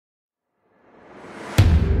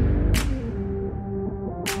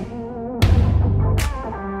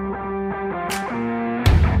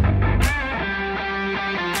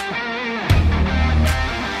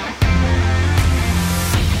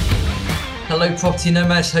Hello, property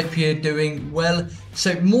nomads. Hope you're doing well.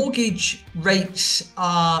 So, mortgage rates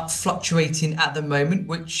are fluctuating at the moment,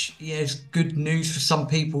 which is good news for some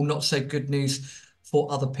people, not so good news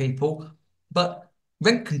for other people. But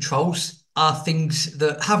rent controls are things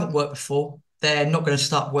that haven't worked before. They're not going to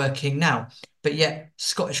start working now. But yet,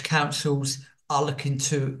 Scottish councils are looking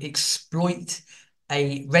to exploit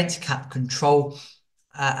a rent cap control,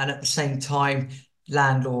 and at the same time,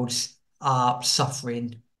 landlords are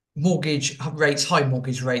suffering mortgage rates, high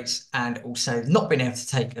mortgage rates, and also not being able to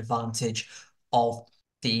take advantage of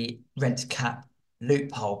the rent cap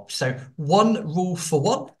loophole. So one rule for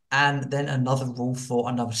one, and then another rule for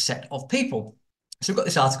another set of people. So we've got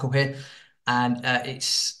this article here, and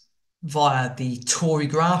it's via the Tory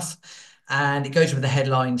graph, and it goes with the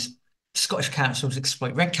headlines: Scottish councils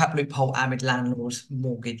exploit rent cap loophole amid landlords'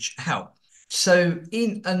 mortgage help. So,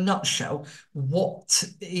 in a nutshell, what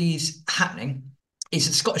is happening is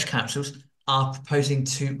that Scottish councils are proposing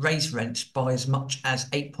to raise rents by as much as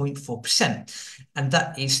 8.4%. And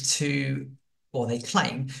that is to, or they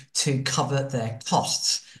claim, to cover their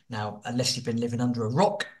costs. Now, unless you've been living under a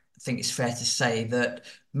rock, I think it's fair to say that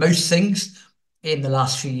most things in the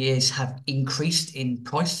last few years have increased in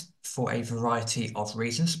price for a variety of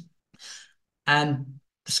reasons. And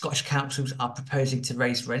the Scottish councils are proposing to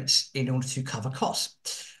raise rents in order to cover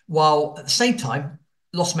costs, while at the same time,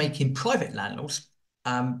 loss-making private landlords,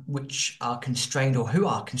 which are constrained or who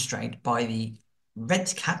are constrained by the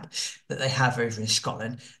rent cap that they have over in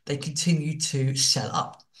Scotland, they continue to sell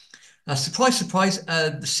up. Now, surprise, surprise,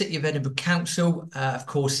 the City of Edinburgh Council, of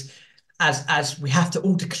course, as we have to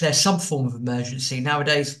all declare some form of emergency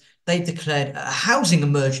nowadays, they declared a housing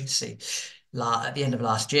emergency at the end of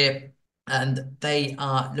last year. And they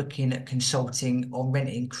are looking at consulting on rent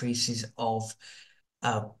increases of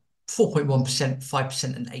 4.1%,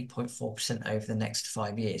 5%, and 8.4% over the next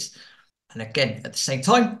 5 years. And again, at the same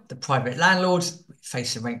time, the private landlords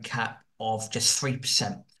face a rent cap of just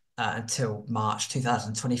 3% until March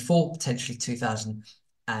 2024, potentially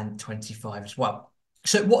 2025 as well.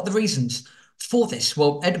 So what are the reasons for this?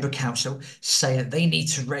 Well, Edinburgh Council say that they need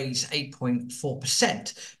to raise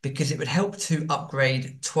 8.4% because it would help to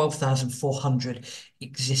upgrade 12,400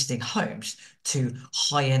 existing homes to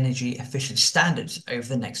high energy efficient standards over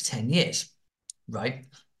the next 10 years. Right?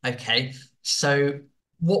 Okay. So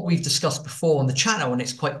what we've discussed before on the channel, and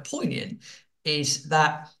it's quite poignant, is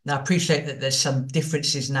that now I appreciate that there's some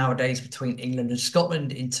differences nowadays between England and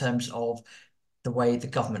Scotland in terms of the way the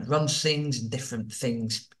government runs things and different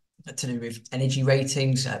things to do with energy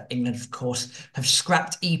ratings. England, of course, have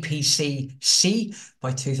scrapped EPC C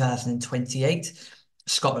by 2028.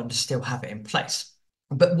 Scotland still have it in place.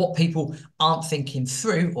 But what people aren't thinking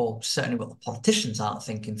through, or certainly what the politicians aren't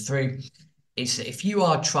thinking through, is that if you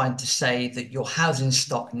are trying to say that your housing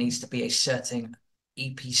stock needs to be a certain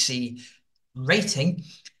EPC rating,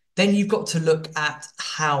 then you've got to look at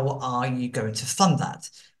how are you going to fund that.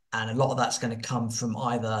 And a lot of that's going to come from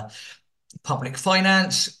either public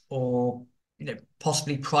finance or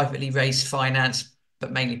possibly privately raised finance,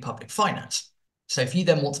 but mainly public finance. So if you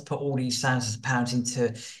then want to put all these thousands of pounds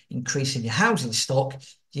into increasing your housing stock,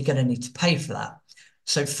 you're going to need to pay for that.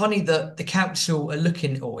 So funny that the council are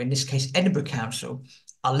looking, or in this case, Edinburgh Council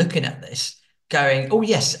are looking at this going, oh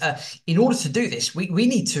yes, in order to do this, we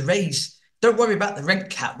need to raise, don't worry about the rent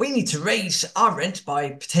cap. We need to raise our rent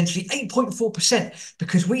by potentially 8.4%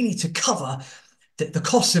 because we need to cover the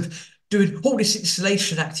cost of doing all this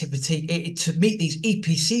installation activity to meet these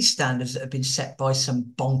EPC standards that have been set by some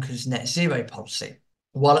bonkers net zero policy.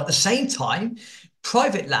 While at the same time,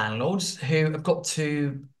 private landlords who have got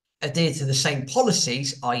to adhere to the same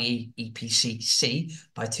policies, i.e. EPC C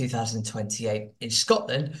by 2028 in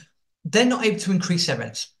Scotland, they're not able to increase their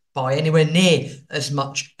rents by anywhere near as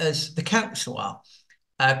much as the council are.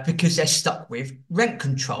 Because they're stuck with rent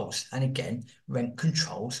controls. And again, rent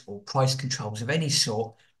controls or price controls of any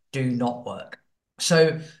sort do not work.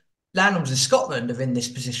 So landlords in Scotland are in this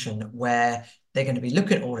position where they're going to be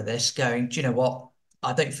looking at all of this going, do you know what?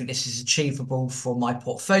 I don't think this is achievable for my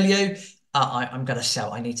portfolio. I'm going to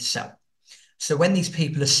sell. I need to sell. So when these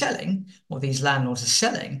people are selling, or these landlords are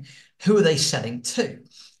selling, who are they selling to?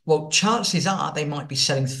 Well, chances are they might be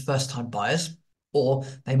selling to first-time buyers, or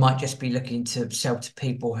they might just be looking to sell to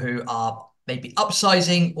people who are maybe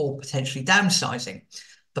upsizing or potentially downsizing.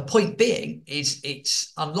 The point being is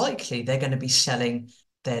it's unlikely they're going to be selling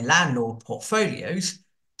their landlord portfolios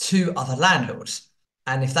to other landlords.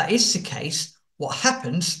 And if that is the case, what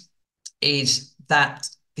happens is that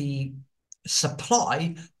the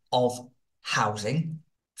supply of housing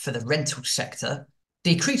for the rental sector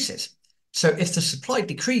decreases. So if the supply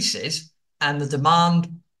decreases and the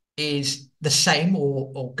demand is the same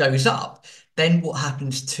or goes up, then what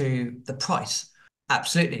happens to the price?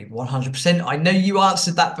 Absolutely, 100%. I know you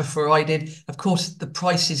answered that before I did. Of course, the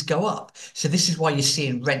prices go up. So this is why you're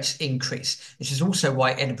seeing rents increase. This is also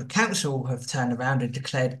why Edinburgh Council have turned around and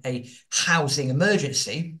declared a housing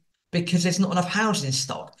emergency because there's not enough housing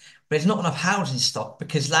stock. But there's not enough housing stock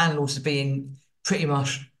because landlords are being pretty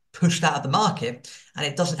much pushed out of the market. And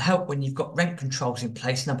it doesn't help when you've got rent controls in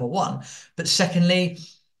place, number one. But secondly,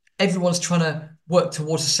 everyone's trying to work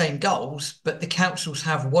towards the same goals, but the councils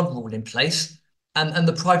have one rule in place and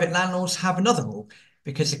the private landlords have another rule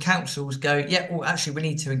because the councils go, yeah, well, actually, we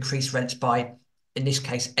need to increase rents by, in this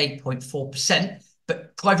case, 8.4%.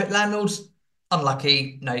 But private landlords,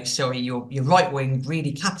 unlucky, no, sorry, you're right wing,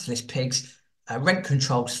 greedy capitalist pigs. Rent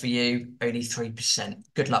controls for you, only 3%.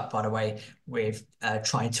 Good luck, by the way, with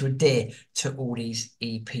trying to adhere to all these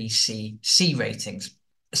EPC ratings.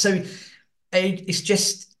 So it's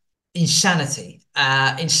just insanity.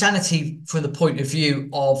 Insanity from the point of view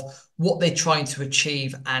of what they're trying to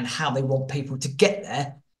achieve and how they want people to get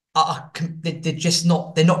there. They're just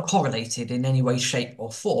not, they're not correlated in any way, shape,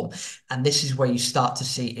 or form. And this is where you start to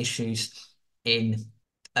see issues in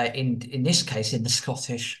in this case in the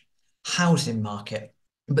Scottish housing market.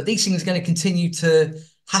 But these things are going to continue to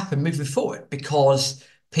happen moving forward because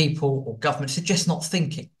people or governments are just not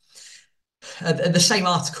thinking. The same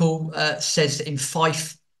article says that in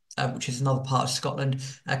Fife, which is another part of Scotland,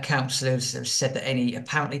 councillors have said that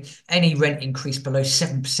apparently any rent increase below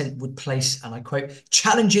 7% would place, and I quote,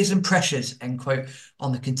 challenges and pressures, end quote,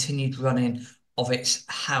 on the continued running of its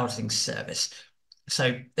housing service.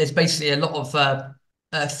 So there's basically a lot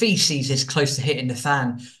of feces is close to hitting the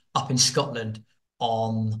fan up in Scotland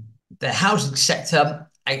on the housing sector.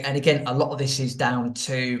 And again, a lot of this is down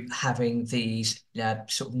to having these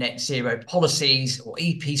sort of net zero policies or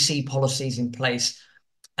EPC policies in place.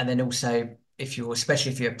 And then also,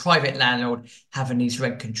 especially if you're a private landlord, having these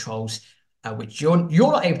rent controls, which you're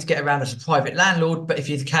not able to get around as a private landlord. But if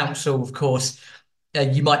you're the council, of course,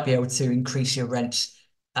 you might be able to increase your rents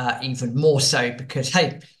even more so because,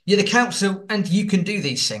 hey, you're the council and you can do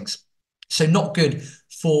these things. So not good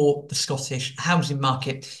for the Scottish housing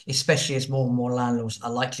market, especially as more and more landlords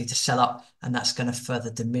are likely to sell up, and that's going to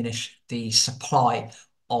further diminish the supply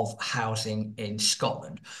of housing in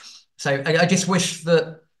Scotland. So I just wish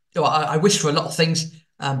that, well, I wish for a lot of things,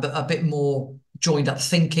 but a bit more joined up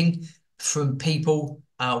thinking from people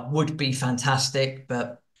would be fantastic.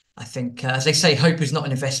 But I think, as they say, hope is not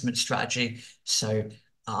an investment strategy. So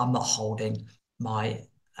I'm not holding my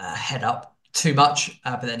head up too much.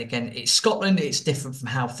 But then again, it's Scotland. It's different from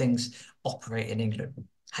how things operate in England.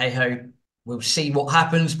 Hey ho, we'll see what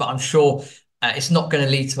happens, but I'm sure it's not going to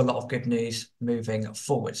lead to a lot of good news moving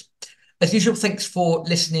forwards. As usual, thanks for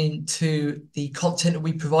listening to the content that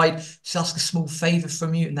we provide. Just ask a small favour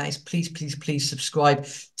from you, and that is please, please, please subscribe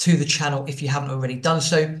to the channel if you haven't already done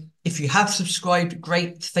so. If you have subscribed,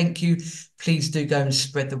 great, thank you. Please do go and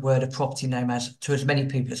spread the word of Property Nomads to as many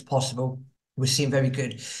people as possible. We're seeing very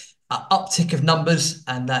good uptick of numbers,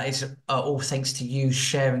 and that is all thanks to you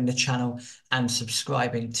sharing the channel and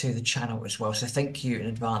subscribing to the channel as well. So thank you in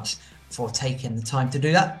advance for taking the time to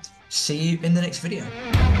do that. See you in the next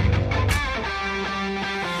video.